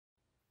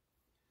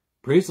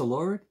Praise the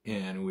Lord,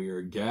 and we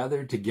are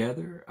gathered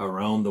together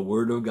around the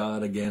Word of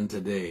God again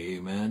today,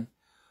 amen.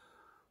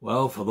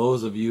 Well, for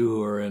those of you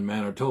who are in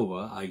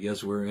Manitoba, I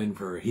guess we're in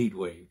for a heat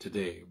wave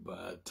today,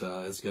 but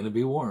it's going to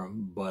be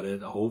warm, but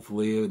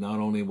hopefully not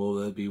only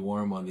will it be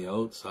warm on the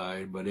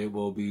outside, but it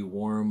will be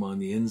warm on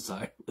the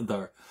inside with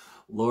our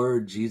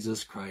Lord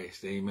Jesus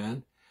Christ,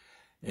 amen.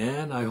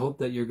 And I hope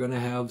that you're going to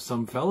have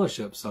some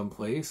fellowship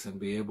someplace and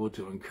be able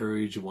to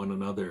encourage one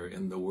another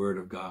in the Word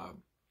of God.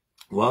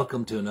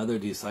 Welcome to another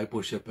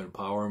Discipleship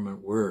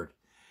Empowerment Word.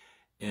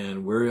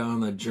 And we're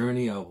on a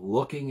journey of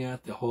looking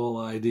at the whole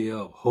idea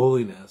of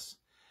holiness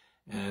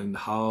and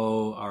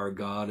how our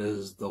God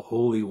is the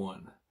Holy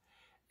One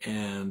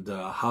and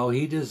how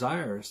He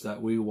desires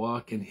that we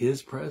walk in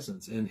His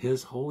presence, in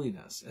His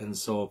holiness. And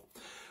so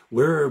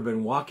we've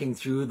been walking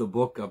through the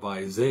book of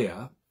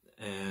Isaiah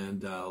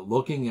and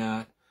looking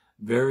at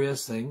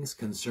various things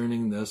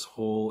concerning this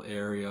whole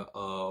area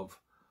of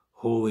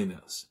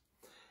holiness.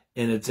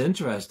 And it's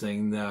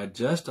interesting that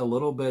just a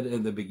little bit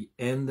in the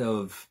end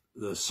of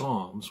the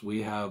Psalms,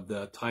 we have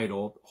the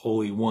title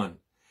Holy One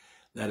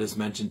that is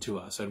mentioned to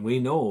us. And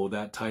we know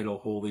that title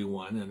Holy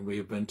One, and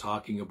we've been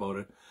talking about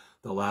it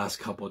the last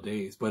couple of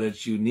days. But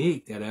it's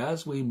unique that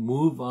as we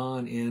move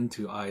on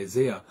into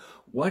Isaiah,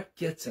 what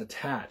gets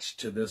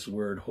attached to this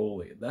word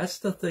holy? That's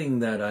the thing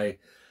that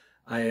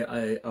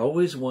I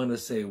always want to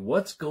say,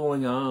 what's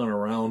going on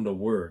around a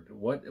word?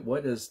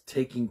 What is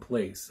taking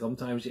place?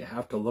 Sometimes you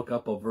have to look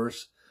up a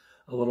verse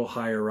a little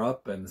higher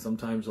up and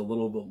sometimes a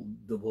little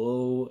bit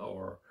below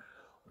or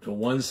to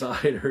one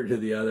side or to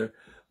the other,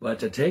 but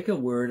to take a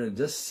word and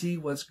just see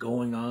what's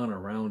going on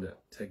around it,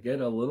 to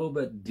get a little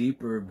bit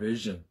deeper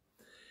vision.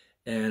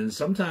 And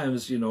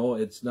sometimes,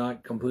 it's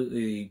not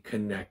completely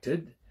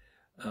connected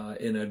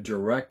in a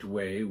direct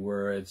way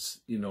where it's,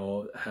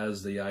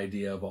 has the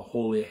idea of a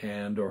holy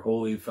hand or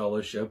holy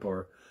fellowship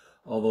or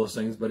all those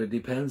things, but it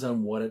depends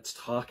on what it's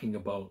talking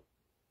about.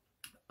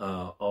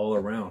 All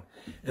around.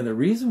 And the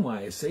reason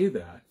why I say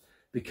that,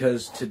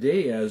 because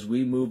today as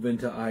we move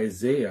into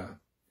Isaiah,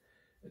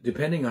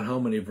 depending on how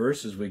many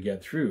verses we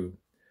get through,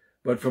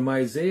 but from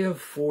Isaiah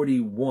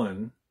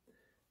 41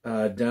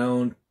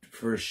 down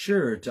for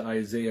sure to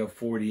Isaiah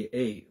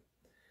 48,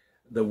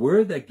 the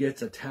word that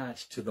gets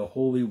attached to the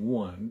Holy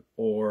One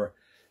or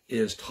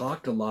is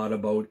talked a lot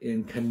about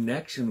in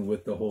connection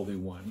with the Holy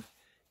One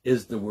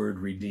is the word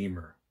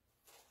Redeemer.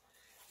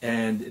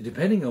 And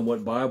depending on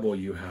what Bible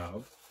you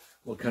have,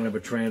 what kind of a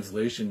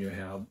translation you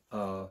have,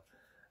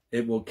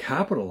 it will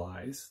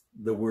capitalize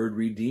the word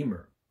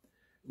Redeemer,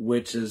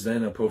 which is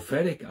then a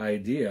prophetic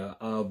idea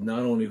of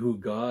not only who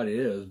God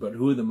is, but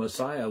who the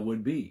Messiah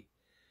would be.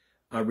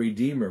 A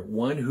Redeemer,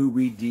 one who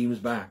redeems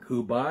back,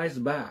 who buys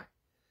back,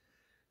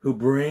 who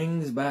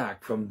brings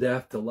back from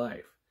death to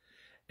life.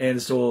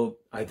 And so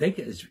I think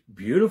it's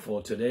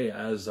beautiful today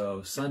as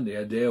of Sunday,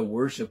 a day of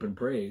worship and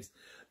praise,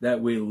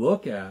 that we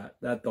look at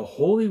that the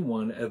Holy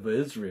One of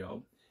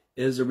Israel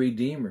is a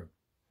Redeemer.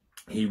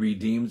 He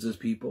redeems His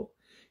people.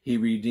 He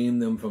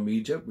redeemed them from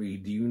Egypt,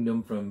 redeemed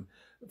them from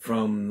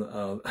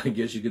I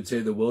guess you could say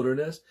the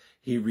wilderness.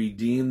 He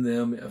redeemed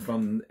them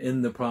from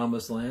in the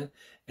promised land,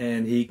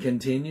 and He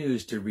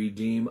continues to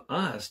redeem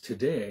us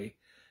today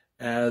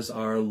as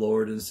our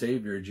Lord and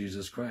Savior,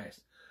 Jesus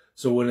Christ.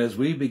 So as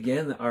we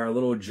begin our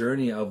little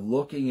journey of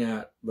looking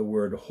at the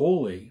word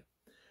holy,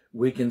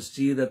 we can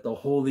see that the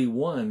Holy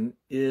One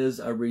is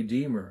a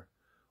Redeemer.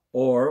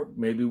 Or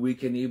maybe we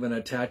can even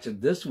attach it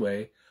this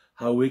way,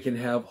 how we can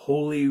have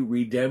holy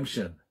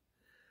redemption.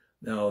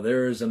 Now,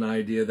 there is an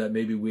idea that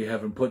maybe we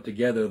haven't put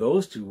together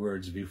those two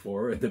words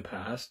before in the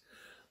past,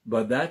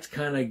 but that's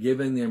kind of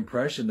giving the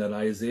impression that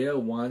Isaiah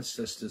wants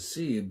us to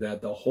see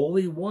that the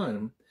Holy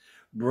One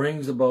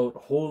brings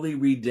about holy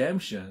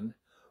redemption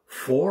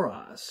for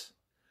us,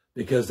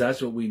 because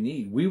that's what we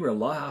need. We were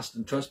lost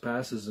in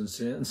trespasses and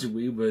sins.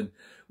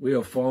 We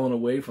have fallen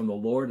away from the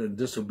Lord in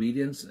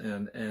disobedience,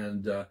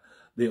 and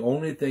the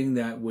only thing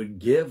that would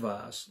give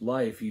us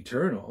life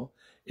eternal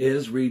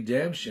is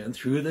redemption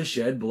through the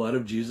shed blood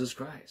of Jesus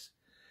Christ.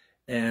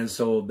 And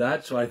so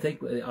that's what I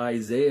think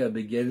Isaiah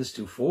begins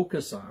to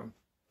focus on.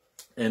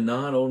 And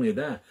not only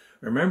that,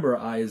 remember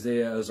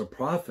Isaiah as a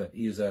prophet.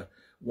 He's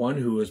one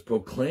who is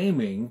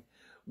proclaiming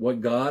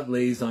what God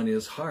lays on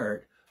his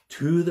heart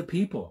to the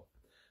people,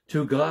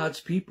 to God's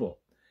people.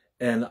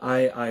 And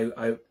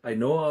I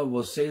know I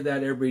will say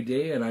that every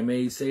day, and I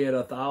may say it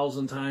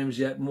 1,000 times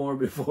yet more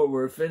before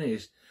we're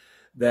finished,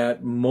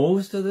 that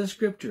most of the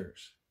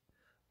scriptures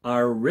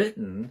are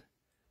written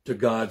to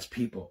God's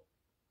people,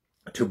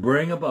 to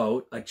bring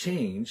about a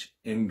change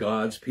in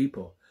God's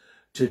people,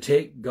 to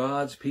take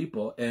God's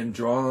people and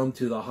draw them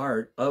to the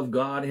heart of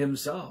God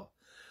Himself,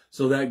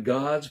 so that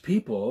God's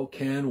people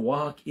can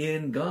walk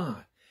in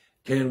God,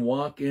 can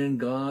walk in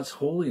God's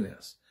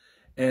holiness.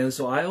 And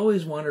so I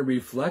always want to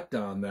reflect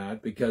on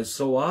that, because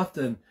so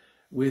often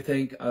we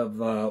think of,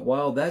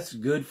 well, that's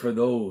good for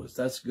those.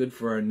 That's good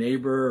for our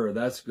neighbor, or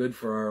that's good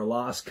for our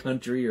lost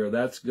country, or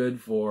that's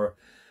good for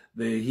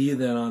the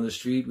heathen on the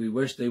street. We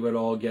wish they would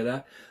all get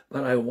it.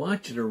 But I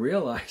want you to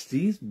realize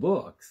these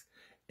books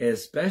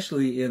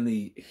especially in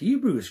the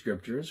Hebrew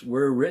scriptures,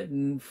 were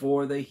written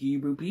for the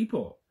Hebrew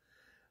people,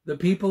 the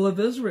people of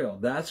Israel.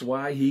 That's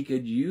why he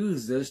could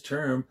use this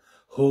term,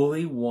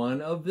 Holy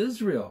One of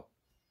Israel.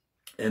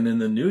 And in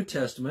the New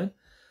Testament,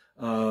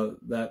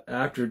 that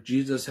after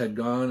Jesus had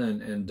gone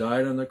and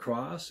died on the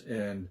cross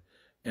and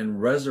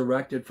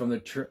resurrected from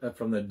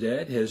the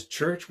dead, his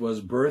church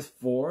was birthed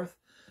forth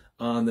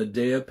on the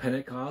day of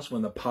Pentecost,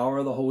 when the power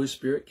of the Holy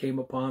Spirit came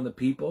upon the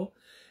people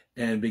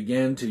and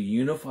began to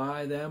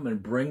unify them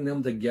and bring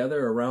them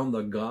together around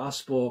the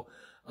gospel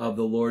of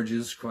the Lord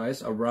Jesus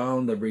Christ,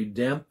 around the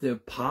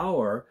redemptive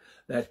power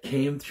that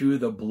came through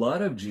the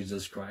blood of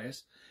Jesus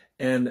Christ.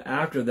 And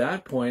after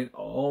that point,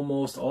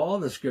 almost all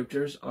the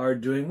scriptures are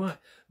doing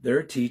what?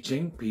 They're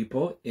teaching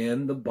people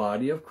in the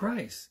body of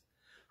Christ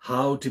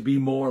how to be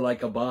more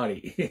like a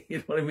body. You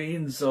know what I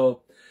mean?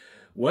 So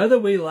whether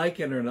we like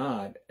it or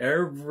not,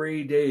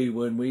 every day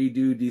when we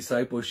do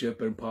discipleship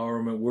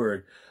empowerment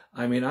word,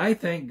 I mean, I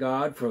thank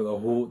God for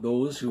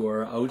those who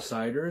are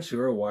outsiders who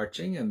are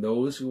watching and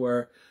those who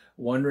are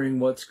wondering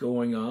what's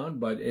going on.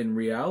 But in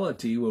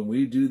reality, when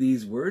we do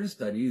these word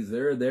studies,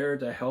 they're there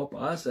to help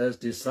us as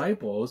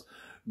disciples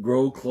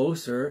grow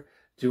closer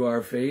to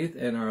our faith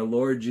and our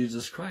Lord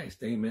Jesus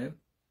Christ. Amen.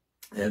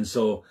 And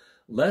so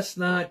let's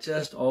not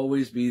just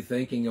always be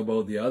thinking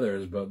about the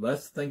others, but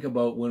let's think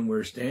about when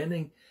we're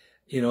standing,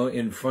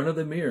 in front of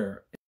the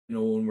mirror,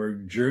 when we're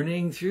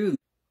journeying through.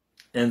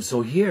 And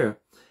so here,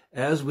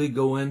 as we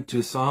go into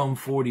Isaiah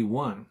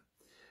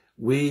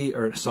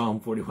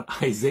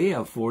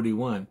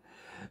 41,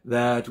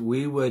 that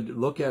we would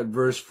look at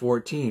verse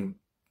 14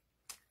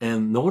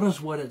 and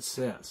notice what it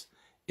says.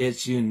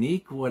 It's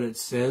unique what it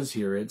says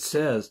here. It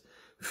says,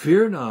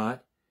 "Fear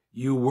not,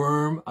 you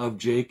worm of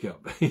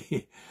Jacob."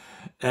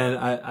 And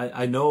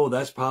I know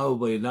that's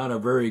probably not a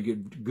very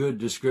good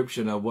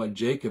description of what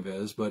Jacob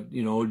is, but,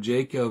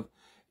 Jacob,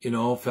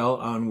 felt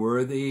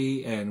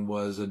unworthy and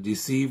was a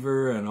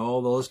deceiver and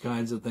all those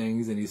kinds of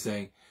things. And he's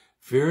saying,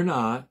 "Fear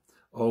not,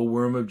 O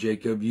worm of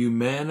Jacob, you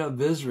men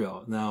of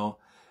Israel." Now,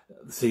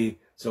 see,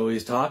 so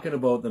he's talking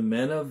about the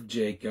men of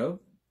Jacob.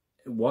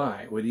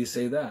 Why would he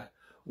say that?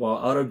 Well,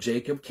 out of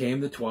Jacob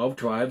came the 12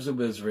 tribes of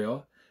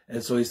Israel.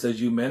 And so he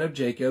says, "You men of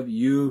Jacob,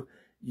 you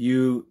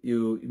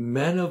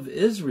men of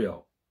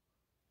Israel,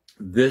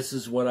 this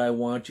is what I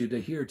want you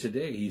to hear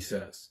today," he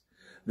says.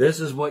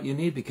 This is what you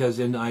need, because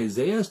in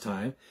Isaiah's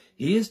time,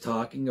 he is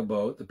talking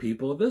about the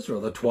people of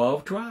Israel, the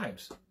 12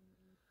 tribes.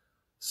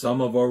 Some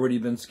have already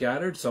been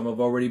scattered, some have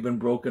already been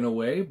broken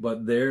away,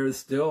 but they're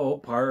still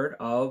part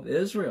of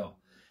Israel.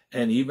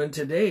 And even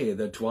today,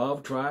 the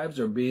 12 tribes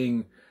are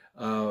being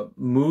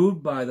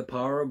moved by the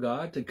power of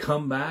God to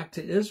come back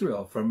to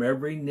Israel. From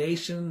every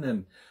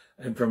nation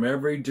and from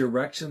every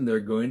direction, they're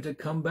going to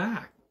come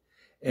back.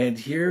 And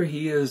here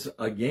he is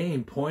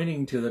again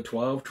pointing to the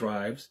 12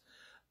 tribes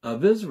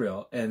of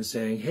Israel and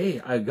saying, "Hey,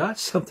 I've got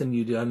something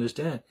you to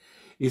understand."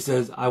 He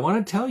says, "I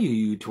want to tell you,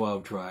 you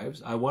 12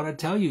 tribes, I want to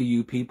tell you,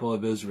 you people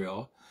of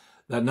Israel,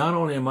 that not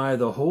only am I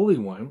the Holy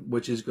One,"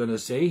 which he's going to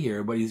say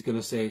here, but he's going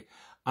to say,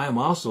 "I am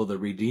also the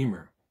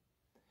Redeemer."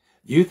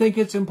 You think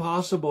it's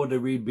impossible to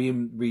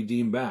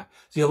redeem back?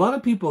 See, a lot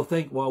of people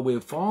think, well,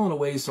 we've fallen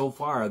away so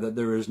far that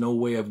there is no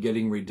way of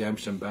getting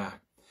redemption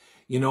back.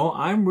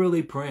 I'm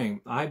really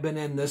praying. I've been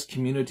in this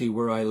community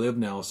where I live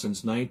now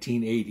since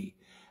 1980,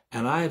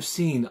 and I've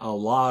seen a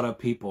lot of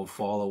people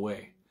fall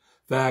away.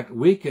 In fact,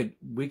 we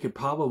could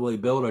probably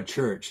build a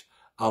church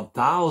of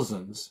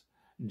thousands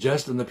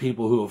just in the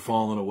people who have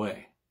fallen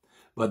away.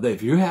 But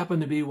if you happen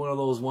to be one of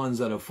those ones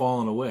that have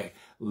fallen away,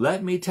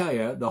 let me tell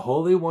you, the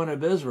Holy One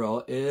of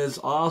Israel is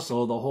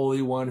also the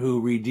Holy One who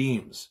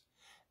redeems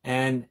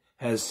and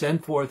has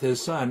sent forth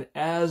his Son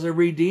as a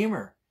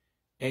Redeemer.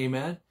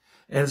 Amen.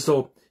 And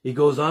so he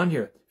goes on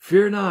here,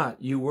 "Fear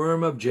not, you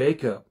worm of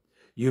Jacob,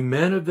 you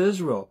men of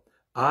Israel.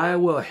 I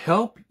will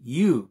help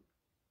you,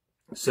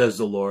 says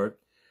the Lord,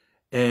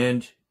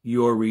 and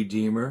your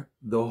Redeemer,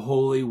 the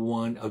Holy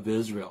One of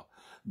Israel."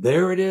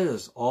 There it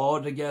is,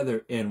 all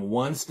together in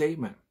one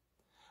statement.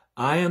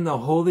 I am the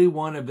Holy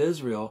One of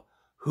Israel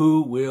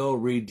who will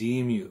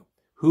redeem you,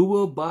 who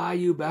will buy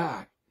you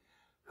back,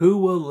 who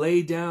will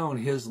lay down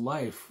his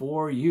life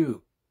for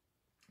you.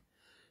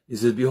 He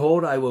says,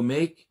 "Behold, I will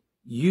make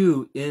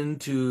you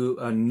into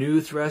a new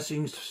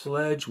threshing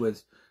sledge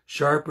with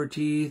sharper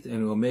teeth,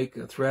 and will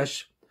make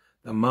thresh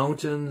the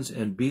mountains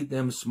and beat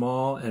them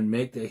small and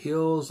make the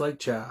hills like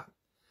chaff."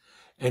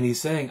 And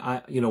he's saying,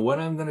 what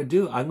I'm going to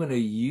do, I'm going to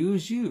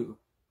use you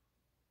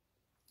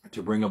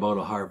to bring about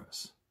a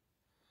harvest.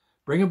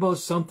 Bring about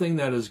something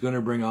that is going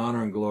to bring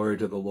honor and glory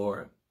to the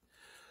Lord.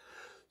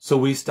 So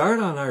we start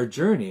on our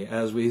journey,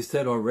 as we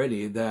said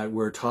already, that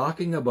we're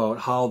talking about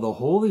how the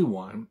Holy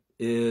One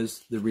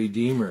is the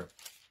Redeemer.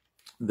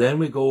 Then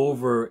we go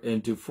over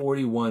into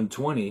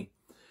 41:20.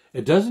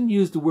 It doesn't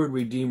use the word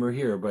Redeemer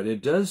here, but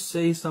it does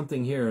say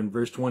something here in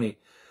verse 20.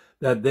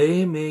 "That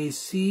they may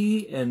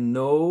see and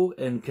know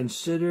and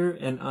consider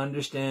and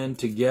understand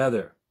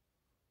together."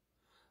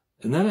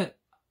 Isn't that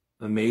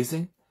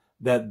amazing?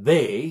 that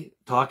they,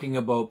 talking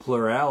about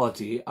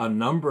plurality, a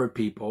number of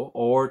people,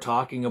 or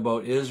talking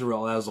about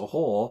Israel as a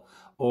whole,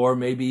 or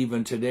maybe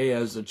even today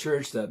as a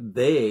church, that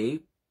they,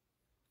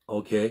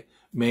 okay,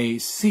 may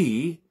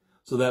see,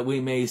 so that we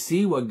may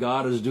see what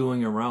God is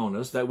doing around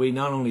us, that we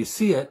not only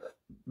see it,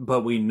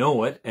 but we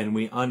know it and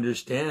we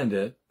understand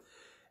it.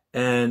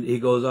 And he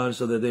goes on,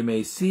 so that they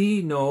may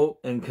see, know,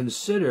 and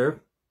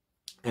consider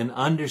and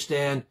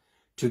understand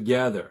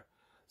together.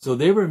 So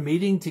they were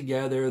meeting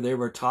together, they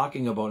were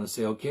talking about and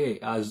say, okay,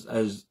 as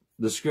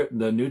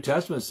the New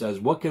Testament says,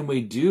 what can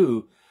we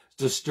do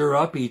to stir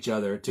up each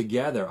other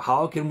together?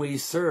 How can we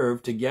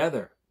serve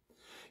together?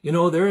 You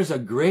know, there is a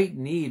great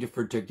need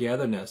for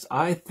togetherness.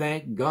 I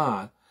thank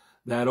God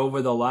that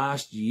over the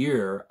last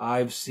year,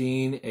 I've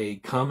seen a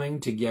coming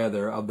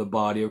together of the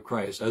body of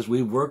Christ. As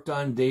we've worked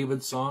on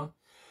David's song,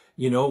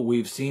 you know,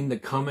 we've seen the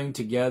coming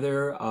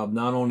together of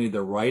not only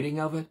the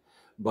writing of it,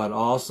 but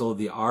also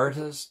the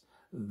artists,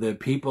 the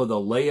people, the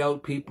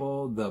layout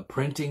people, the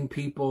printing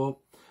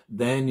people.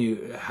 Then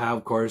you have,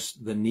 of course,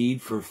 the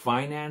need for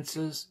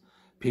finances.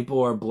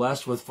 People are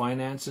blessed with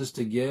finances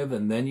to give.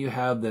 And then you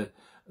have the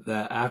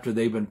after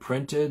they've been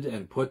printed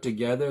and put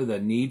together,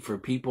 the need for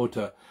people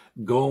to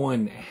go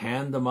and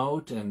hand them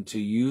out and to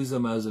use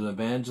them as an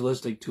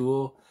evangelistic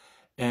tool.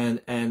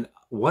 And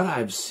what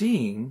I've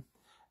seen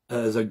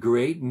is a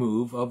great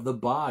move of the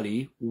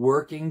body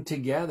working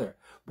together.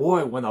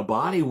 Boy, when a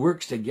body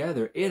works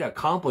together, it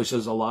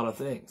accomplishes a lot of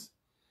things.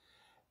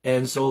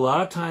 And so a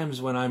lot of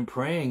times when I'm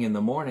praying in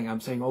the morning,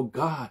 I'm saying, oh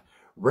God,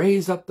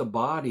 raise up the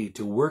body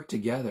to work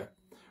together.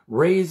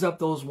 Raise up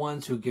those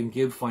ones who can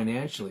give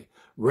financially.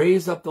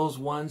 Raise up those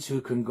ones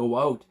who can go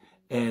out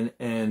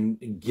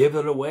and give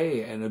it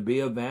away and be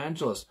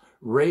evangelists.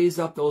 Raise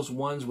up those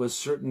ones with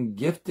certain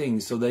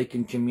giftings so they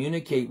can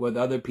communicate with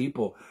other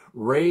people.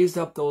 Raise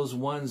up those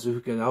ones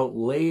who can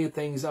outlay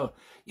things out,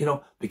 you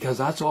know, because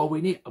that's all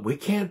we need. We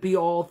can't be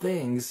all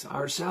things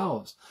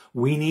ourselves.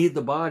 We need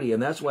the body.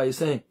 And that's why he's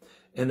saying,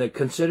 and to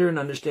consider and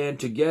understand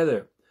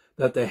together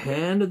that the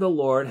hand of the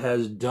Lord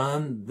has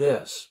done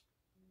this,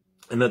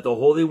 and that the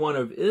Holy One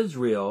of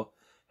Israel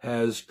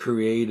has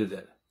created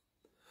it.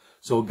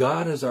 So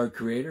God is our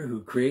creator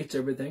who creates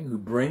everything, who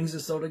brings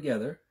us all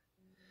together,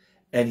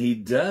 and he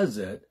does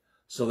it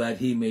so that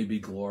he may be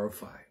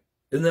glorified.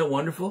 Isn't that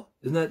wonderful?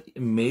 Isn't that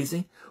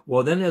amazing?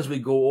 Well, then as we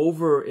go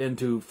over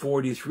into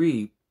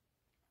 43,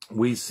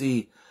 we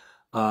see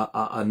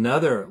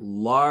another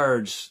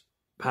large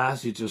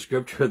passage of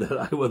scripture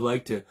that I would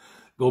like to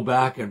go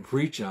back and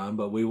preach on,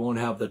 but we won't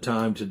have the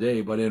time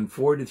today. But in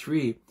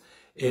 43,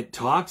 it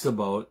talks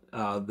about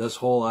this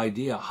whole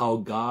idea, how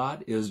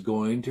God is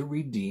going to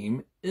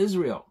redeem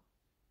Israel.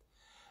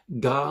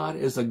 God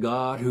is a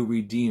God who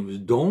redeems.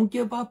 Don't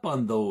give up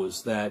on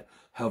those that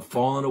have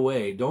fallen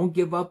away. Don't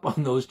give up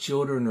on those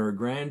children or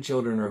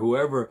grandchildren or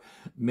whoever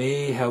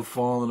may have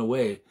fallen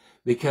away,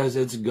 because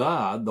it's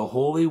God, the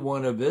Holy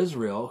One of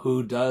Israel,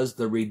 who does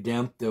the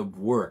redemptive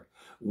work.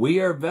 We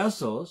are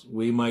vessels.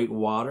 We might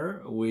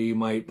water, we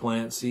might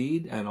plant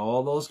seed and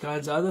all those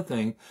kinds of other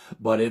things,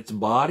 but it's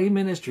body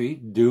ministry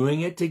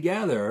doing it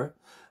together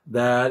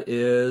that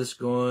is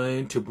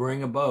going to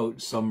bring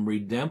about some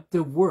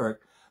redemptive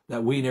work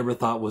that we never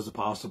thought was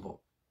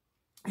possible.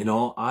 You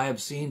know, I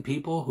have seen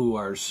people who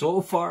are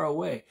so far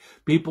away,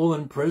 people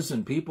in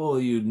prison,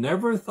 people you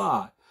never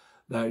thought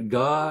that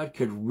God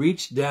could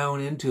reach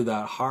down into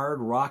that hard,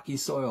 rocky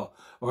soil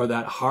or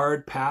that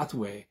hard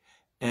pathway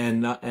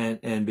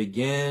and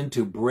begin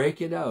to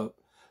break it out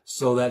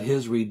so that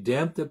his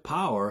redemptive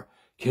power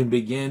can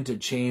begin to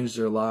change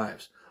their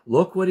lives.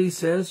 Look what he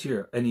says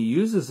here. And he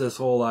uses this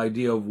whole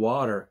idea of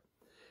water.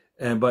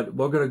 But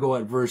we're going to go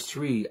at verse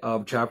 3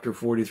 of chapter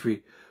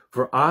 43.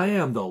 For I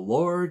am the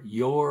Lord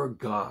your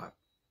God,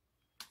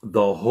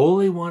 the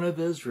Holy One of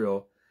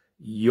Israel,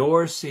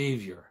 your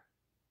Savior.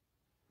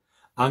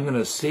 I'm going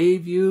to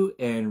save you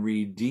and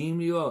redeem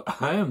you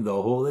out. I am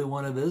the Holy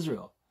One of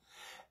Israel.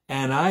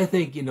 And I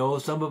think, you know,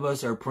 some of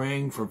us are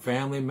praying for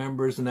family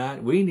members and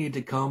that. We need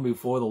to come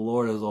before the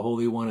Lord as the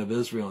Holy One of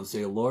Israel and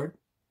say, Lord,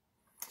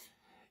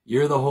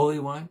 you're the Holy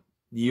One.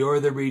 You're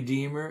the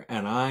Redeemer.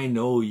 And I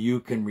know you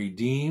can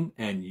redeem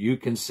and you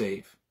can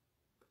save.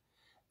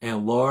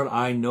 And Lord,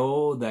 I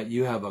know that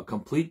you have a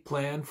complete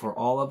plan for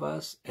all of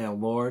us.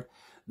 And Lord,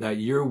 that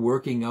you're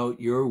working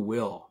out your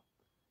will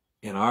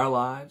in our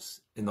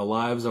lives, in the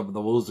lives of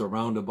those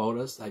around about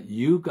us, that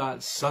you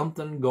got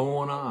something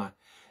going on.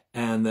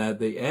 And that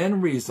the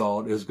end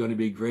result is going to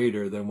be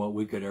greater than what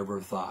we could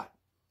ever thought.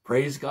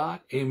 Praise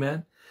God.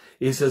 Amen.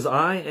 He says,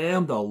 I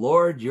am the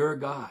Lord your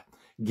God.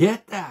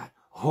 Get that.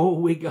 Oh,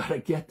 we got to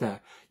get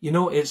that. You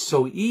know, it's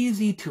so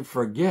easy to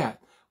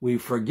forget. We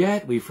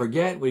forget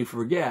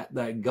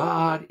that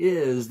God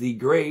is the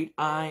great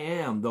I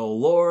am, the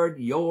Lord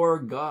your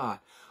God.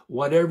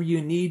 Whatever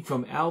you need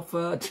from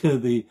Alpha to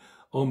the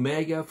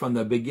Omega, from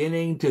the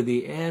beginning to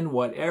the end,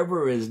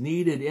 whatever is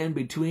needed in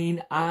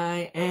between,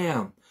 I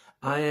am.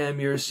 I am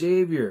your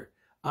Savior.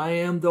 I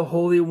am the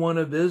Holy One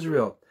of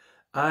Israel.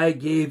 I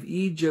gave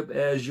Egypt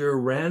as your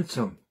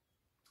ransom.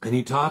 And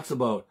he talks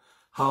about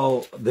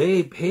how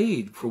they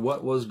paid for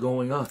what was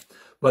going on.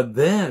 But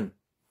then,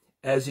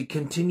 as he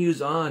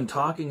continues on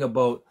talking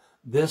about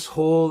this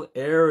whole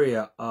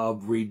area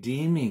of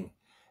redeeming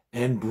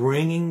and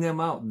bringing them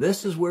out,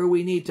 this is where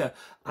we need to,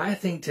 I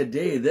think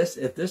today,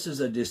 if this is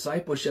a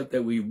discipleship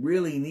that we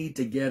really need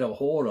to get a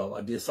hold of,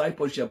 a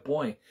discipleship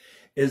point,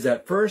 is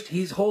that first,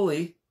 he's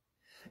holy,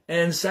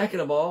 and second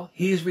of all,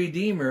 he's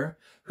Redeemer,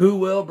 who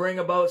will bring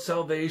about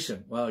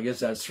salvation. Well, I guess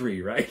that's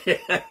 3, right?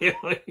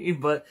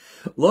 But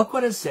look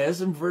what it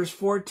says in verse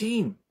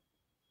 14.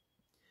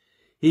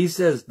 He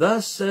says,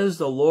 thus says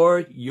the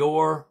Lord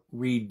your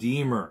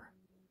Redeemer.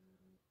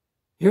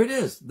 Here it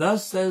is.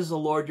 Thus says the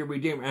Lord your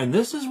Redeemer. And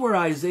this is where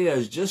Isaiah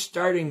is just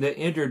starting to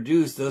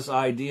introduce this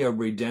idea of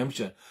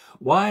redemption.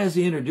 Why is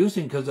he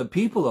introducing? Because the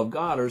people of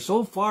God are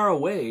so far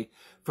away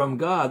from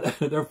God,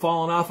 they're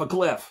falling off a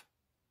cliff.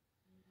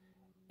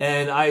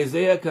 And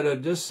Isaiah could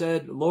have just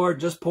said, Lord,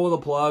 just pull the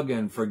plug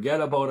and forget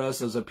about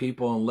us as a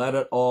people and let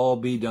it all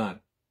be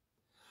done.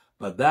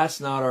 But that's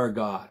not our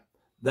God.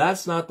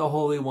 That's not the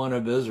Holy One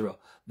of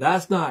Israel.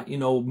 That's not,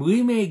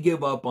 we may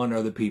give up on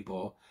other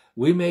people.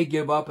 We may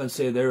give up and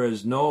say there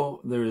is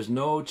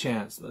no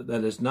chance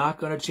that it's not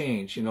going to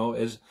change.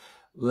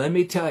 Let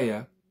me tell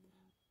you,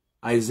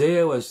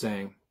 Isaiah was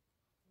saying,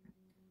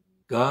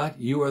 God,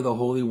 you are the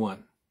Holy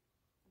One.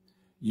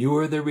 You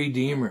are the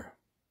Redeemer.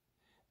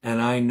 And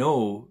I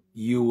know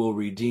you will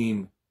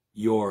redeem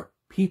your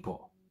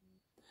people.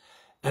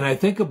 And I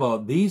think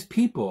about these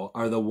people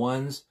are the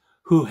ones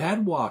who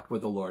had walked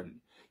with the Lord.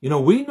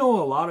 We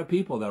know a lot of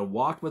people that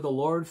walked with the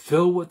Lord,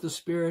 filled with the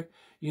Spirit,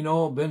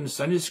 been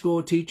Sunday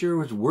school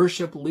teachers,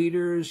 worship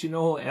leaders,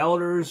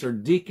 elders or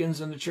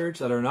deacons in the church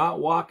that are not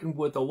walking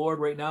with the Lord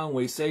right now. And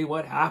we say,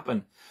 what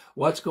happened?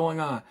 What's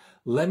going on?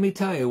 Let me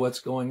tell you what's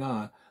going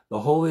on. The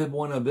Holy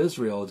One of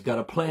Israel has got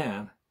a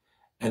plan,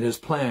 and his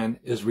plan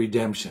is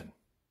redemption.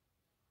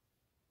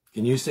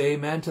 Can you say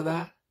amen to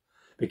that?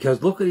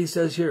 Because look what he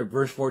says here,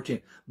 verse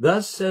 14.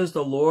 Thus says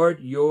the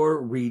Lord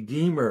your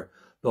Redeemer,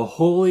 the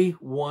Holy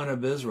One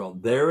of Israel.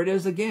 There it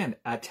is again,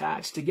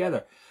 attached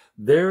together.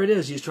 There it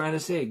is. He's trying to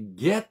say,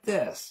 get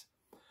this.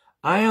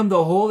 I am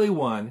the Holy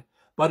One,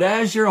 but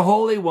as your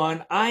Holy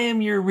One, I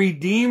am your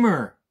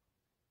Redeemer.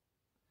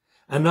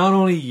 And not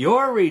only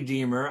your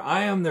Redeemer,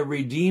 I am the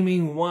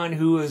redeeming one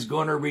who is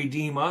going to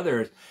redeem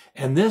others.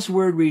 And this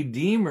word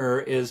Redeemer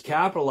is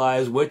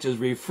capitalized, which is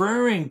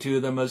referring to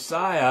the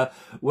Messiah,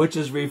 which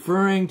is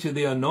referring to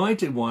the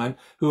Anointed One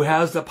who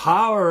has the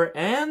power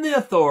and the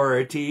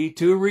authority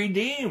to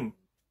redeem.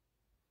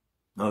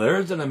 Now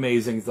there's an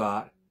amazing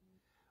thought.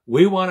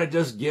 We want to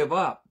just give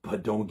up,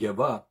 but don't give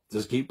up.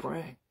 Just keep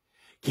praying.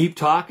 Keep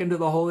talking to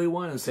the Holy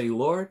One and say,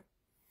 Lord,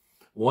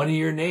 one of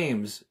your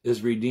names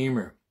is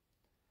Redeemer.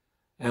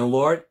 And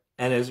Lord,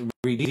 and as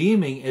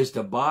redeeming is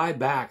to buy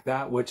back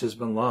that which has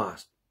been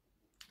lost.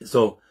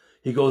 So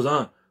he goes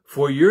on,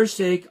 for your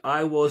sake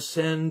I will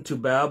send to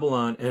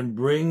Babylon and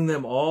bring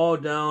them all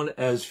down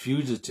as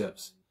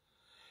fugitives.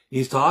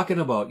 He's talking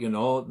about,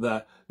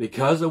 that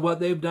because of what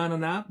they've done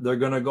in that, they're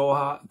going to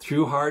go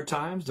through hard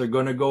times. They're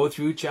going to go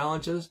through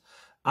challenges.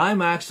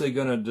 I'm actually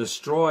going to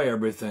destroy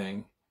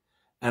everything,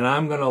 and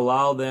I'm going to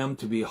allow them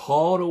to be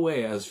hauled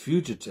away as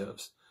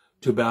fugitives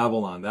to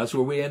Babylon. That's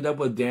where we end up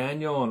with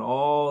Daniel and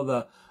all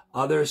the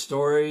other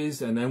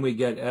stories. And then we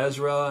get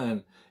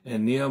Ezra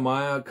and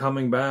Nehemiah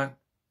coming back.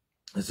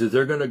 It says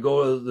they're going to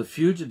go to the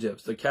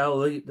fugitives, the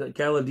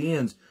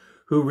Chaldeans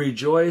who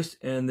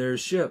rejoiced in their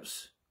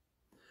ships.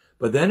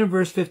 But then in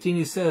verse 15,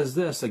 he says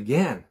this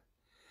again.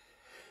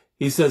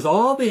 He says,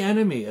 all the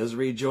enemy is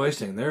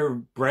rejoicing. They're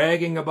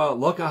bragging about,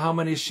 look at how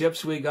many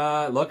ships we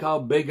got. Look how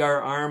big our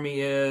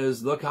army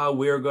is. Look how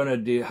we're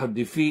going to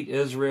defeat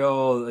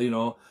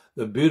Israel.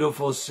 The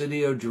beautiful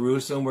city of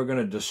Jerusalem. We're going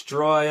to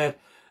destroy it.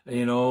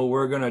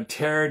 We're going to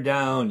tear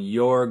down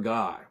your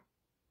God.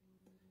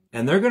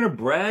 And they're going to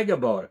brag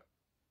about it.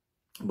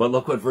 But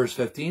look what verse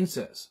 15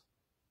 says.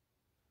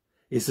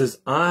 He says,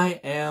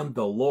 I am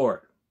the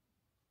Lord.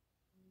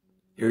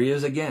 Here he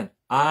is again.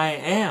 I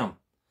am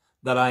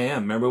that I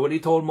am. Remember what he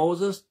told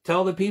Moses?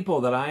 Tell the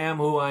people that I am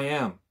who I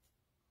am.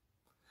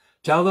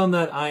 Tell them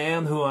that I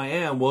am who I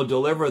am will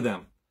deliver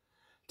them.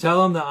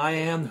 Tell them that I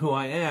am who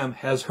I am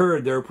has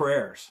heard their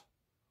prayers.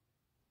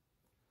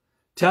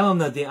 Tell them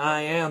that the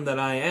I am that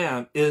I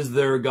am is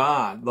their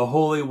God, the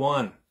Holy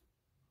One.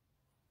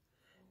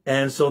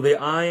 And so the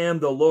I am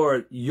the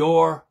Lord,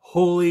 your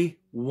Holy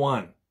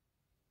One.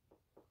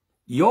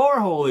 Your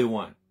Holy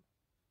One.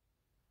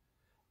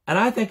 And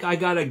I think I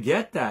got to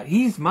get that.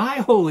 He's my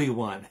Holy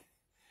One.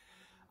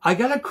 I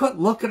got to quit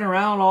looking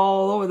around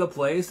all over the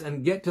place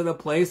and get to the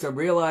place of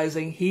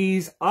realizing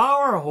he's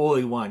our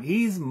Holy One.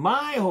 He's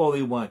my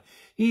Holy One.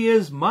 He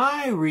is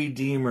my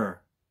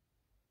Redeemer.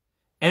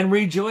 And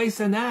rejoice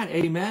in that.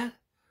 Amen.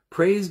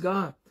 Praise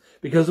God.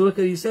 Because look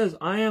what he says.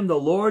 I am the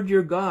Lord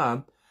your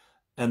God.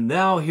 And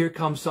now here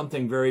comes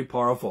something very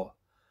powerful.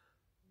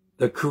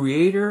 The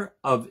Creator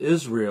of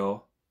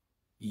Israel,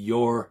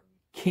 your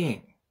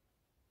King.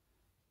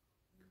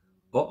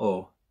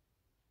 Uh-oh.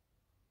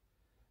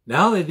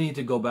 Now they need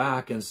to go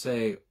back and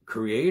say,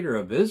 creator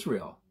of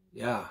Israel.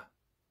 Yeah.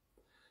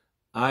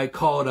 I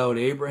called out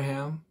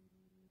Abraham,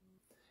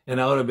 and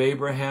out of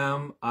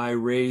Abraham I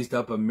raised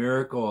up a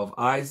miracle of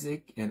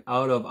Isaac, and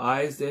out of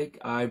Isaac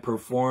I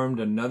performed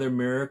another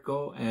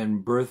miracle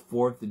and birthed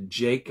forth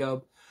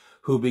Jacob,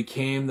 who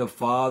became the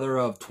father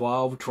of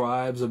 12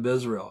 tribes of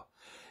Israel.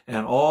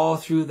 And all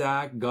through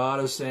that,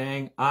 God is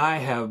saying, I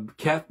have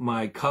kept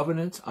my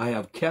covenants. I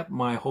have kept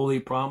my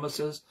holy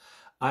promises.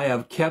 I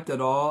have kept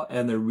it all.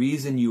 And the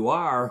reason you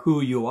are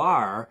who you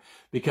are,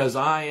 because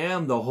I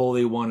am the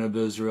Holy One of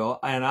Israel,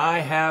 and I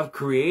have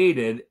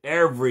created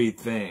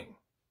everything.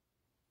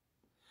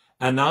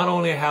 And not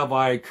only have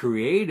I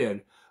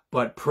created,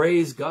 but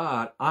praise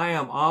God, I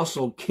am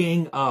also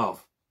king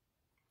of.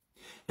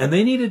 And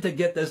they needed to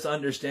get this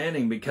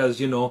understanding because,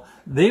 you know,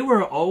 they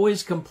were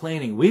always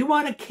complaining. We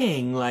want a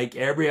king like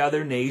every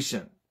other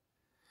nation.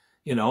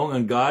 You know,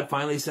 and God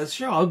finally says,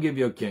 sure, I'll give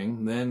you a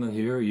king. Then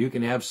here, you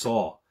can have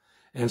Saul.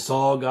 And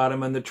Saul got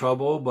him into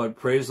trouble, but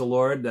praise the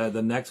Lord,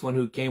 the next one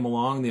who came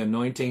along, the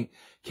anointing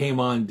came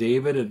on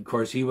David. And of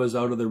course, he was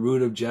out of the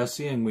root of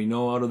Jesse, and we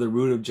know out of the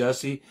root of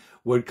Jesse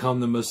would come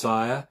the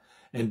Messiah.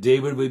 And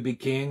David would be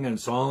king, and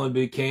Solomon would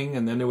be king,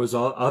 and then there was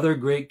other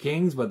great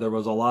kings, but there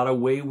was a lot of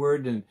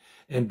wayward and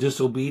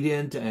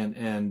disobedient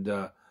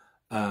and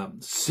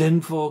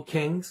sinful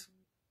kings.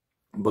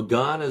 But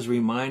God is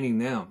reminding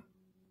them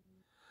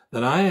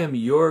that I am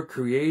your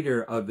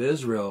creator of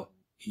Israel,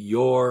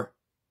 your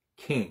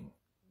king.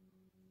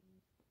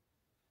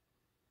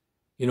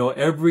 You know,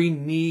 every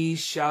knee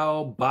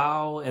shall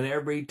bow and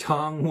every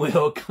tongue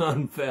will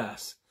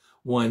confess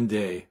one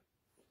day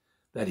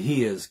that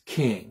he is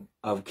King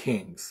of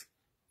kings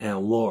and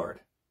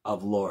Lord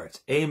of lords.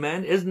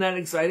 Amen. Isn't that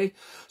exciting?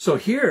 So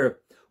here,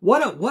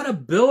 what a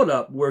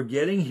buildup we're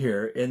getting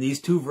here in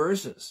these two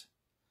verses.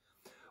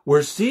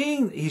 We're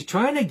seeing, he's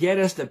trying to get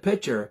us to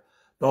picture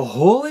the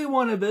Holy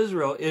One of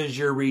Israel is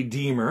your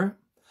Redeemer.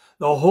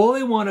 The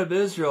Holy One of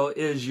Israel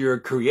is your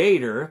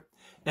Creator.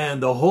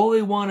 And the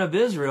Holy One of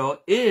Israel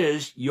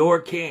is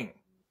your King.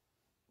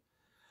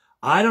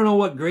 I don't know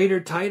what greater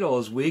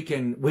titles we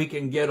can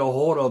get a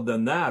hold of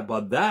than that,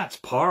 but that's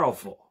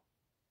powerful.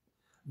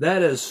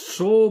 That is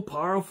so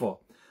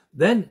powerful.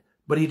 Then,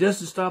 but he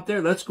doesn't stop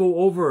there. Let's go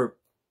over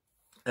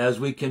as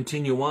we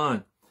continue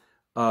on,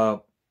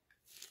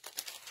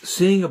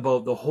 seeing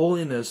about the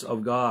holiness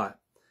of God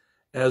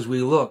as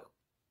we look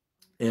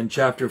in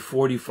chapter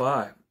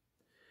 45.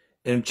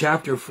 In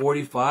chapter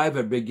 45,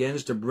 it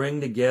begins to bring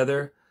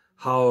together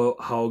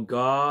how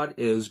God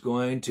is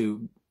going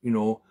to, you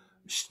know,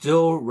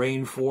 still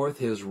rain forth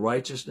his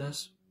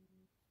righteousness.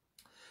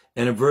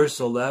 And in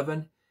verse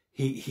 11,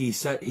 he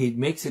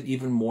makes it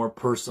even more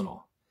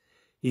personal.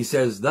 He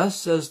says, thus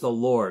says the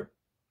Lord,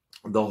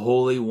 the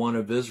Holy One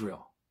of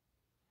Israel.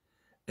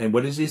 And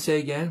what does he say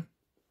again?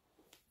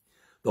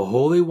 The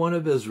Holy One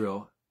of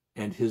Israel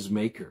and his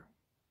Maker.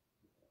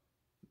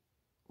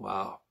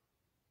 Wow.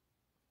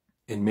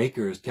 And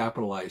Maker is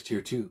capitalized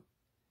here too.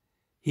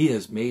 He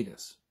has made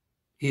us.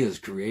 He has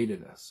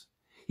created us.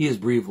 He has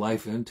breathed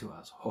life into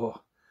us.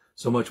 Oh,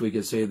 so much we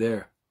could say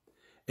there.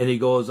 And he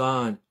goes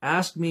on,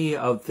 ask me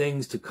of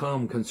things to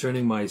come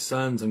concerning my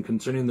sons and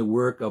concerning the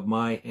work of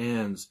my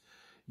hands.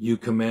 You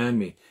command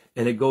me.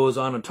 And it goes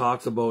on and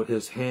talks about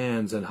his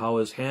hands and how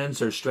his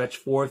hands are stretched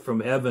forth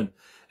from heaven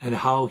and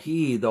how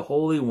he, the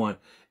Holy One,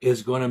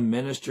 is going to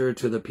minister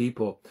to the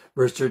people.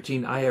 Verse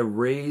 13, I have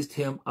raised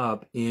him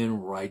up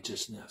in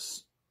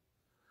righteousness.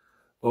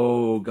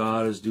 Oh,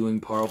 God is doing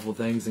powerful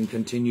things and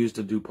continues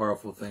to do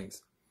powerful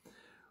things.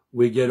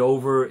 We get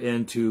over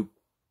into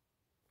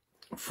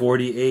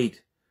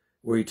 48,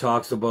 where he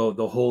talks about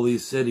the holy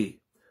city.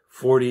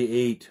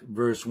 48,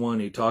 verse 1,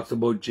 he talks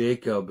about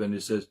Jacob, and he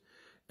says,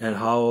 and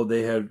how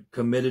they had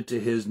committed to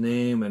his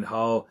name, and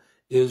how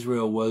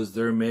Israel was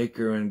their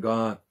maker and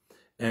God,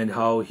 and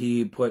how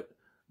he put,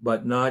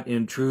 but not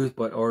in truth,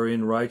 but or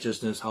in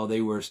righteousness, how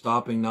they were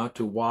stopping not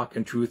to walk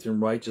in truth and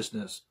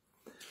righteousness.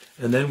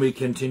 And then we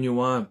continue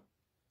on,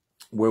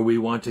 where we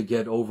want to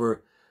get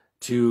over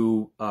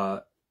to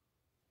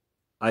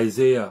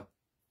Isaiah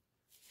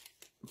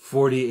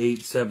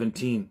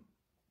 48:17,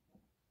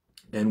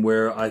 and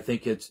where I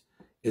think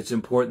it's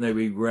important that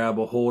we grab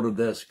a hold of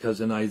this,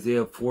 because in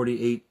Isaiah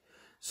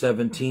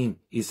 48:17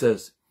 he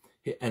says,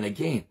 and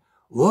again,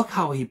 look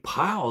how he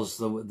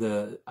piles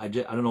I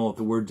don't know if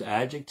the word's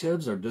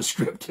adjectives or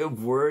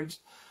descriptive words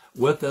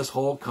with this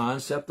whole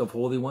concept of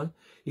Holy One.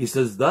 He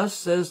says, thus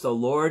says the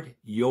Lord,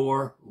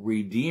 your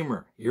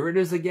Redeemer. Here it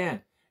is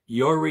again,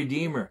 your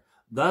Redeemer.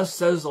 Thus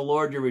says the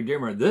Lord, your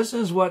Redeemer. This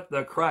is what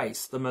the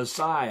Christ, the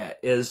Messiah,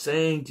 is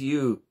saying to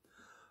you,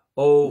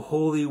 O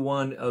Holy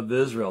One of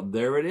Israel.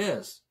 There it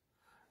is.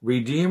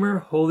 Redeemer,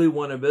 Holy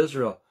One of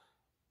Israel.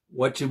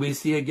 What should we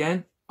see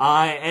again?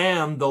 I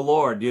am the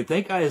Lord. Do you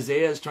think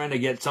Isaiah is trying to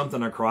get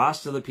something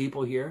across to the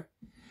people here?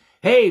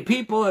 Hey,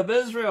 people of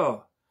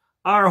Israel,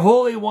 our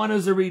Holy One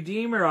is a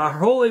Redeemer. Our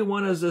Holy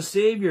One is a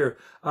Savior.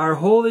 Our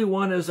Holy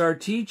One is our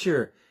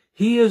teacher.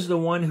 He is the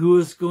one who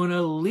is going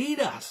to lead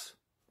us.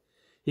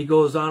 He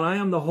goes on, I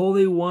am the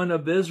Holy One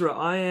of Israel.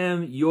 I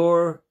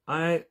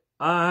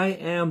I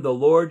am the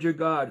Lord your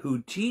God,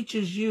 who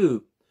teaches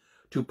you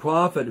to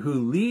profit,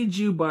 who leads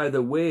you by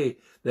the way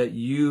that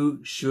you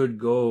should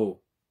go.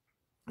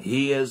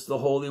 He is the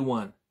Holy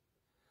One.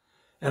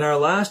 And our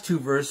last two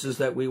verses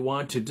that we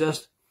want to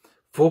just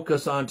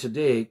focus on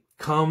today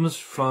comes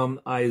from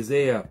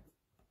Isaiah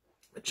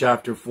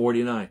chapter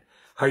 49.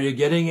 Are you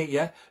getting it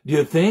yet? Do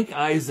you think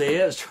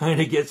Isaiah is trying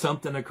to get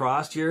something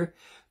across here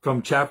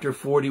from chapter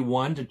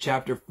 41 to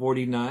chapter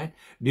 49?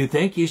 Do you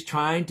think he's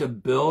trying to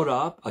build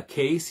up a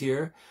case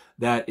here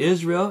that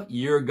Israel,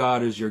 your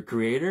God is your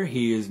creator.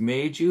 He has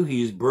made you.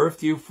 He's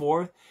birthed you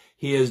forth.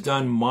 He has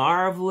done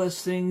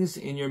marvelous things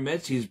in your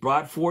midst. He's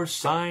brought forth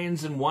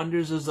signs and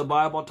wonders, as the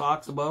Bible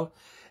talks about.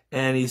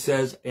 And he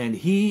says, and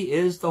he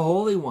is the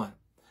Holy One.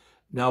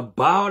 Now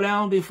bow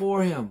down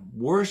before him,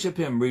 worship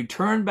him,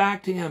 return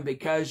back to him,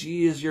 because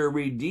he is your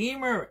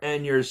Redeemer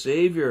and your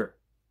Savior.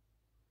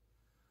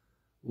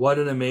 What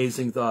an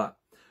amazing thought.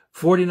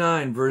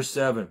 49 verse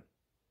 7.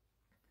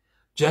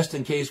 Just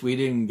in case we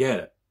didn't get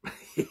it,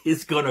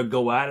 he's going to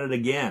go at it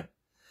again.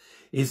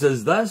 He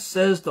says, thus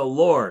says the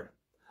Lord.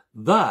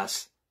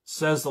 Thus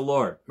says the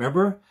Lord.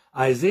 Remember,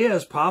 Isaiah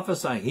is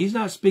prophesying. He's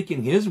not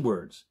speaking his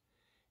words.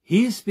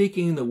 He's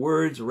speaking the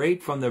words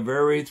right from the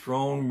very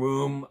throne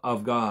room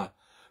of God.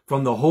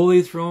 From the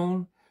holy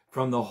throne,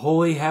 from the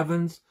holy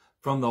heavens,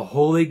 from the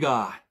holy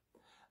God.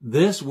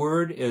 This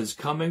word is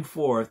coming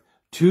forth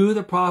to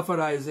the prophet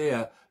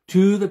Isaiah,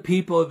 to the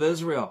people of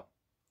Israel,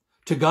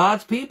 to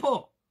God's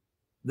people.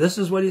 This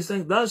is what he's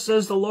saying. Thus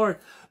says the Lord,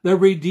 the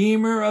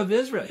Redeemer of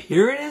Israel.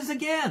 Here it is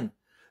again.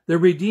 The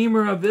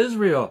Redeemer of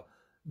Israel.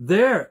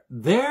 Their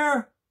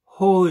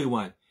Holy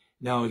One.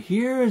 Now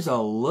here's a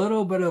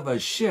little bit of a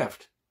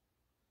shift,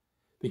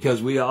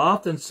 because we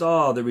often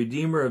saw the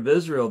Redeemer of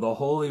Israel, the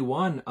Holy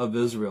One of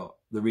Israel,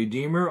 the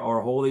Redeemer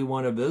or Holy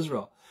One of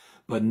Israel.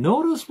 But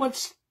notice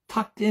what's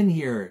tucked in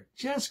here,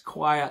 just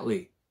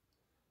quietly.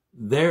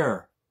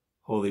 Their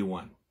Holy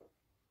One.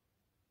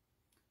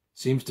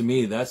 Seems to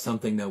me that's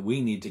something that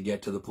we need to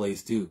get to the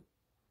place too.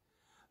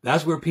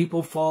 That's where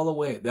people fall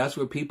away. That's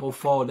where people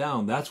fall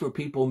down. That's where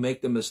people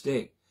make the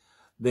mistake.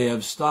 They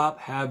have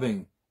stopped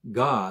having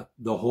God,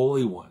 the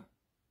Holy One,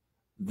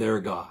 their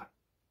God,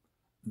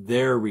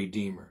 their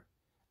Redeemer,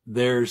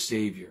 their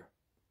Savior.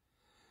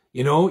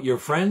 You know, your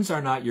friends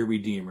are not your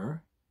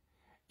Redeemer.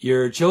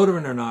 Your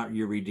children are not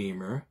your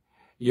Redeemer.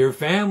 Your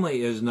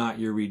family is not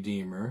your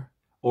Redeemer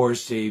or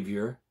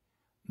Savior.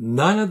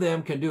 None of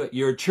them can do it.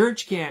 Your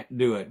church can't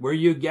do it. Where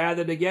you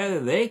gather together,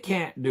 they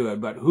can't do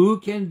it. But who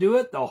can do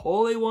it? The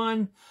Holy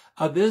One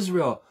of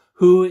Israel,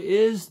 who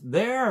is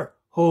their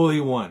Holy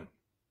One.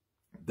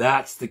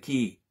 That's the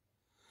key.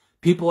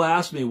 People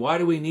ask me, why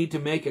do we need to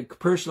make a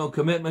personal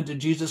commitment to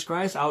Jesus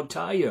Christ? I'll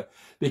tell you,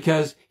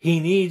 because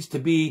he needs to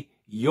be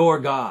your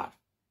God.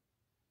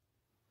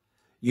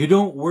 You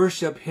don't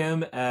worship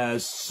him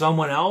as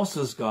someone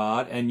else's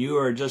God and you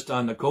are just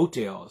on the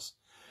coattails.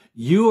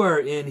 You are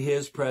in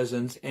his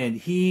presence and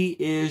he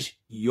is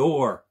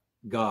your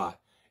God,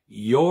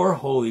 your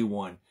Holy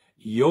One,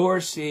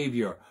 your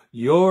Savior,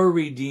 your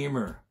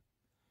Redeemer,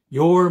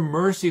 your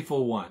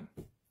merciful one.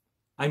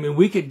 I mean,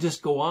 we could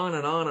just go on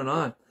and on and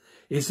on.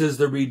 He says,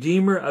 the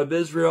Redeemer of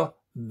Israel,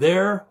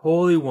 their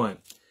Holy One.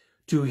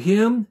 To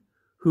him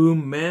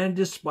whom man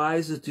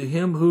despises, to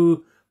him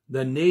who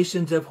the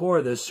nations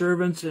abhor, the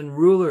servants and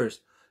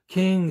rulers,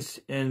 kings,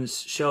 and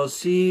shall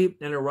see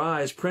and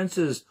arise,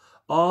 princes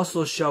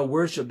also shall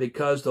worship,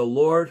 because the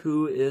Lord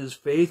who is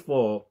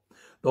faithful,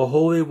 the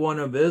Holy One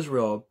of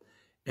Israel,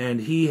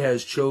 and he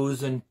has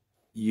chosen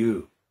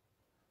you.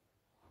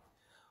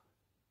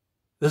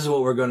 This is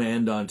what we're going to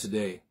end on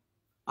today.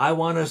 I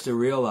want us to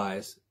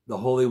realize the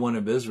Holy One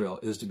of Israel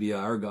is to be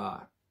our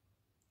God,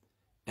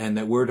 and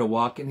that we're to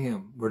walk in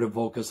him. We're to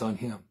focus on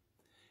him,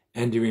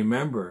 and to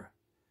remember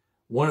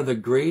one of the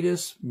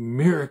greatest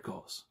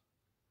miracles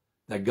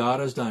that God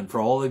has done for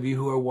all of you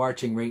who are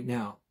watching right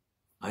now.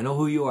 I know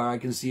who you are. I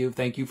can see you.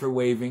 Thank you for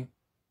waving.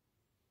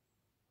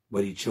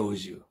 But he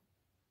chose you.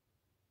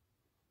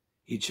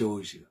 He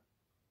chose you.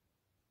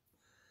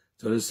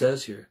 So it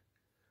says here,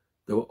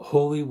 the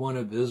Holy One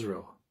of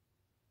Israel.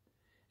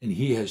 And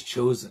he has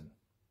chosen.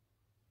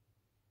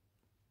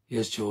 He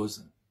has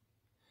chosen.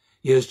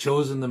 He has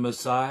chosen the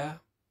Messiah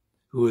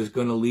who is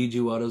going to lead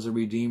you out as a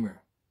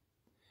Redeemer.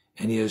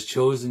 And he has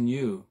chosen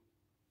you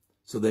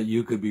so that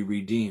you could be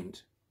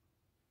redeemed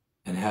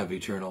and have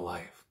eternal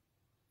life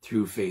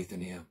through faith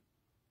in him.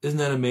 Isn't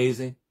that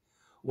amazing?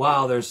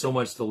 Wow, there's so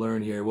much to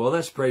learn here. Well,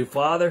 let's pray.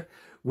 Father,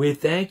 we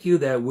thank you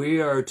that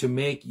we are to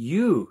make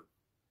you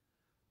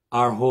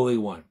our Holy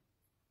One.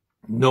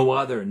 No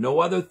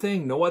other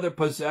thing, no other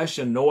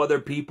possession, no other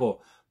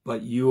people,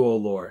 but you, O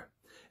Lord.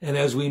 And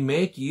as we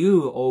make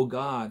you, O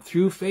God,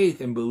 through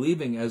faith and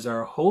believing as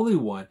our Holy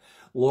One,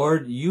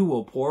 Lord, you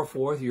will pour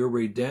forth your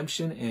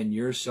redemption and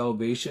your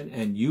salvation,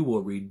 and you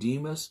will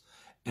redeem us,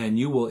 and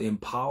you will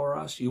empower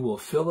us. You will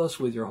fill us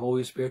with your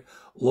Holy Spirit.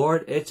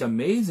 Lord, it's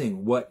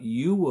amazing what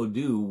you will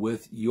do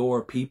with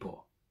your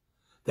people.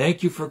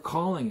 Thank you for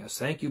calling us.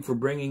 Thank you for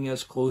bringing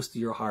us close to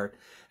your heart.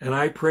 And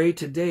I pray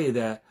today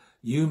that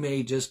you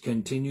may just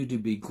continue to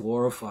be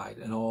glorified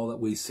in all that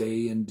we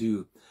say and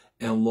do.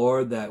 And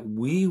Lord, that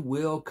we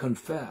will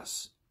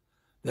confess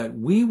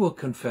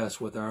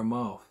with our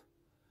mouth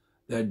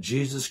that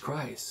Jesus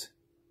Christ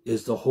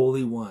is the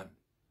Holy One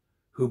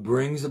who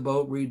brings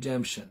about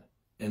redemption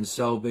and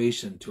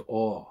salvation to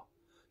all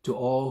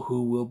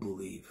who will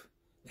believe.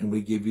 And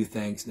we give you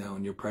thanks now.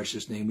 In your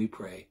precious name we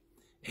pray.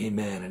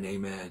 Amen and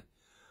amen.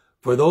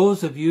 For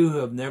those of you who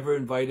have never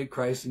invited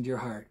Christ into your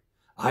heart,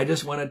 I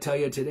just want to tell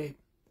you today,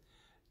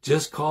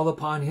 just call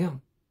upon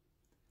him.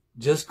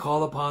 Just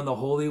call upon the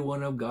Holy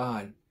One of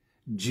God,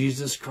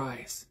 Jesus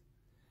Christ.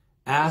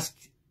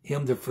 Ask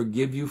him to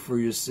forgive you for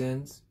your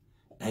sins.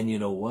 And you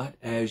know what?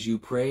 As you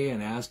pray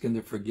and ask him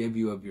to forgive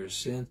you of your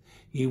sins,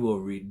 he will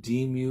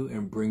redeem you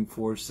and bring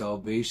forth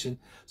salvation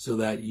so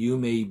that you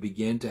may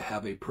begin to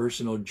have a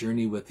personal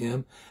journey with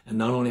him. And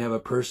not only have a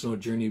personal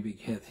journey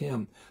with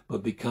him,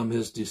 but become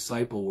his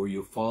disciple where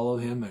you follow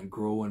him and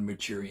grow and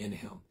mature in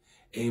him.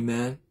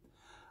 Amen.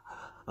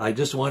 I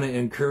just want to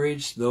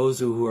encourage those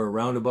who are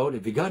around about.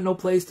 If you got no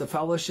place to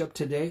fellowship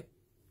today,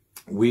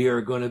 we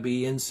are going to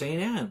be in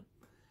St. Anne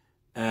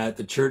at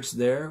the church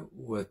there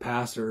with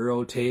Pastor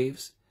Earl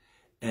Taves.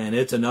 And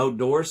it's an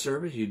outdoor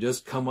service. You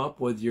just come up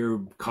with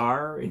your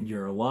car and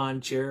your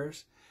lawn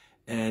chairs.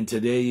 And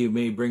today you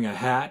may bring a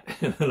hat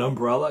and an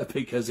umbrella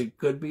because it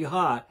could be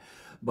hot.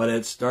 But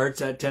it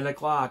starts at 10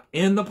 o'clock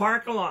in the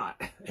parking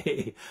lot.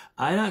 Hey,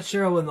 I'm not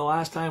sure when the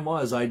last time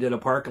was I did a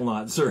parking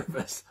lot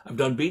service. I've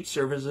done beach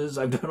services.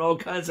 I've done all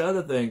kinds of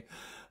other things.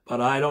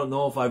 But I don't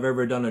know if I've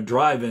ever done a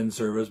drive-in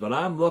service. But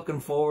I'm looking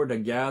forward to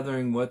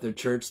gathering with the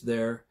church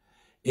there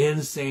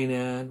in St.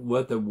 Anne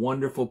with the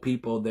wonderful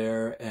people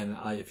there. And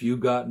if you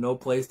got no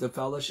place to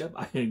fellowship,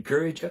 I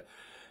encourage you.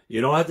 You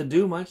don't have to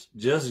do much.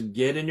 Just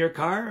get in your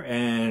car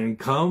and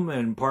come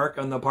and park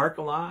on the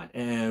parking lot,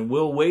 and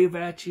we'll wave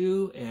at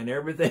you, and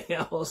everything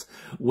else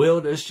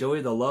will just show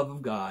you the love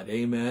of God.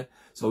 Amen.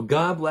 So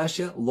God bless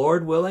you.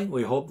 Lord willing,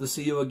 we hope to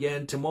see you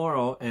again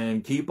tomorrow,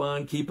 and keep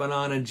on keeping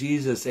on in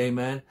Jesus.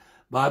 Amen.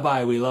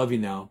 Bye-bye. We love you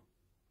now.